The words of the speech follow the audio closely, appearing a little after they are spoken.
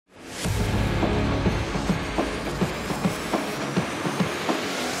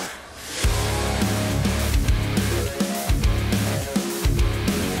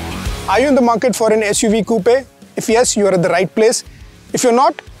Are you in the market for an SUV coupe? If yes, you are at the right place. If you're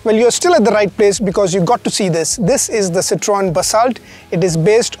not, well, you're still at the right place because you got to see this. This is the Citroen Basalt. It is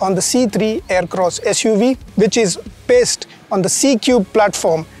based on the C3 Aircross SUV, which is based on the C-Coupe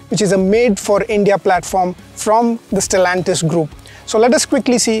platform, which is a made-for-India platform from the Stellantis group. So let us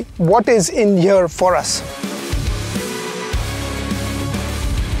quickly see what is in here for us.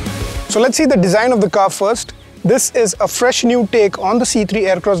 So let's see the design of the car first. This is a fresh new take on the C3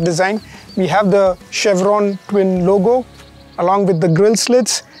 Aircross design. We have the chevron twin logo along with the grille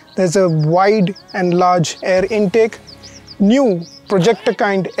slits. There's a wide and large air intake. New projector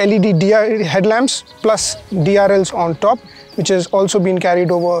kind LED headlamps plus DRLs on top, which has also been carried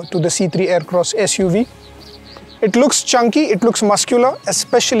over to the C3 Aircross SUV. It looks chunky, it looks muscular,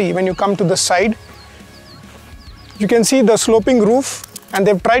 especially when you come to the side. You can see the sloping roof, and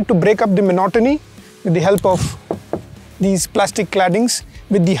they've tried to break up the monotony with the help of these plastic claddings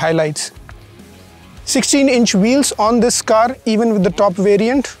with the highlights. 16-inch wheels on this car, even with the top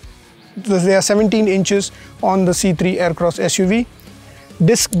variant. They are 17 inches on the C3 Aircross SUV.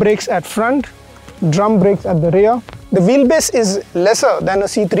 Disc brakes at front, drum brakes at the rear. The wheelbase is lesser than a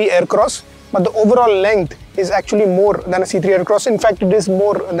C3 Aircross, but the overall length is actually more than a C3 Aircross. In fact, it is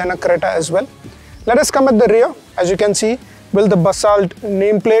more than a Creta as well. Let us come at the rear. As you can see, with the Basalt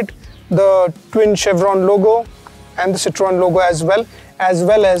nameplate, the twin chevron logo and the Citroen logo as well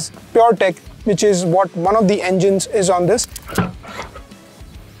as PureTech, which is what one of the engines is on this.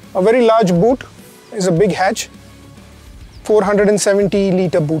 A very large boot is a big hatch,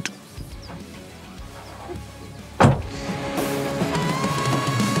 470-litre boot.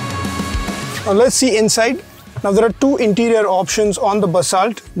 Now let's see inside. Now there are two interior options on the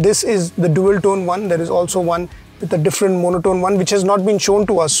Basalt. This is the dual tone one. There is also one with a different monotone one, which has not been shown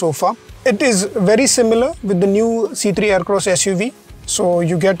to us so far. It is very similar with the new C3 Aircross SUV. So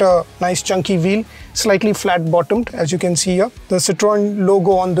you get a nice chunky wheel, slightly flat bottomed, as you can see here. The Citroen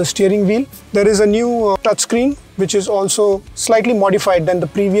logo on the steering wheel. There is a new touchscreen, which is also slightly modified than the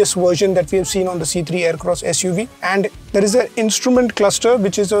previous version that we have seen on the C3 Aircross SUV. And there is an instrument cluster,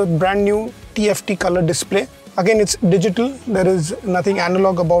 which is a brand new TFT color display. Again, it's digital. There is nothing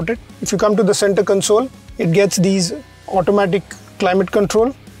analog about it. If you come to the center console, it gets these automatic climate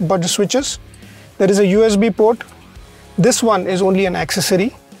control button switches. There is a USB port. This one is only an accessory,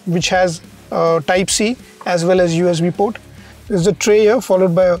 which has Type-C as well as USB port. There's a tray here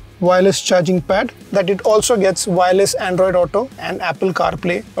followed by a wireless charging pad that it also gets wireless Android Auto and Apple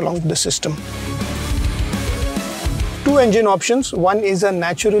CarPlay along with the system. Two engine options. One is a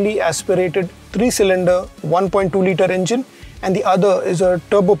naturally aspirated 3-cylinder 1.2-litre engine and the other is a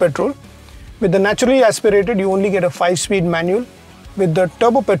Turbo-Petrol. With the naturally aspirated, you only get a 5-speed manual. With the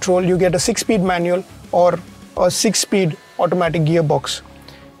Turbo-Petrol, you get a 6-speed manual or a 6-speed automatic gearbox.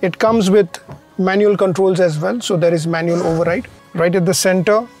 It comes with manual controls as well, so there is manual override. Right at the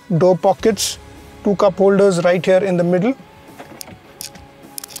center, door pockets, 2 cup holders right here in the middle,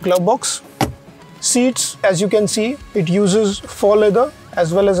 glove box. Seats, as you can see, it uses faux leather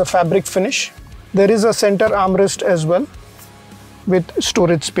as well as a fabric finish. There is a center armrest as well with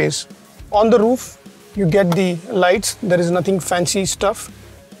storage space. On the roof, you get the lights. There is nothing fancy stuff.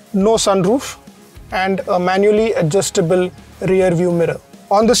 No sunroof and a manually adjustable rear view mirror.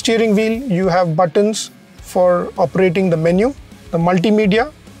 On the steering wheel, you have buttons for operating the menu, the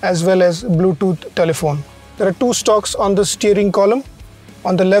multimedia, as well as Bluetooth telephone. There are 2 stalks on the steering column.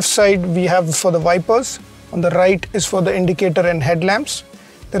 On the left side, we have for the wipers. On the right is for the indicator and headlamps.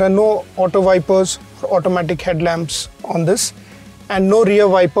 There are no auto wipers or automatic headlamps on this, and no rear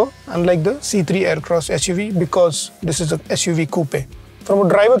wiper, unlike the C3 Aircross SUV, because this is a SUV coupe. From a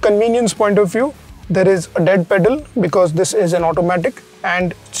driver convenience point of view, there is a dead pedal because this is an automatic,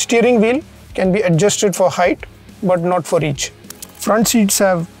 and steering wheel can be adjusted for height but not for reach. Front seats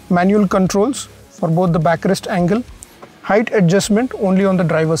have manual controls for both the backrest angle, height adjustment only on the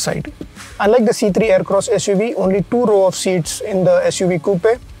driver's side. Unlike the C3 Aircross SUV, only 2 rows of seats in the SUV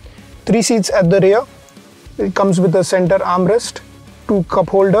coupe, 3 seats at the rear. It comes with a center armrest, 2 cup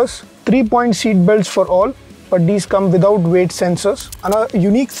holders, 3-point seat belts for all, but these come without weight sensors. Another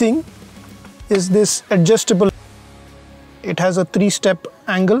unique thing is this adjustable. It has a 3-step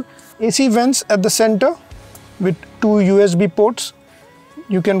angle. AC vents at the center with 2 USB ports.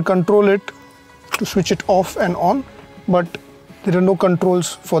 You can control it to switch it off and on, but there are no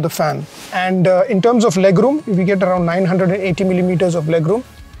controls for the fan. And in terms of legroom, we get around 980 millimeters of legroom.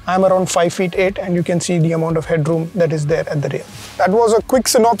 I'm around 5'8" and you can see the amount of headroom that is there at the rear. That was a quick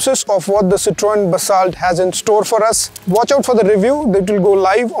synopsis of what the Citroen Basalt has in store for us. Watch out for the review that will go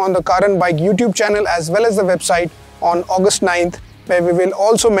live on the Car and Bike YouTube channel as well as the website on August 9th, where we will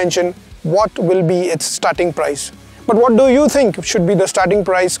also mention what will be its starting price. But what do you think should be the starting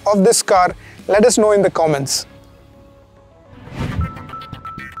price of this car? Let us know in the comments.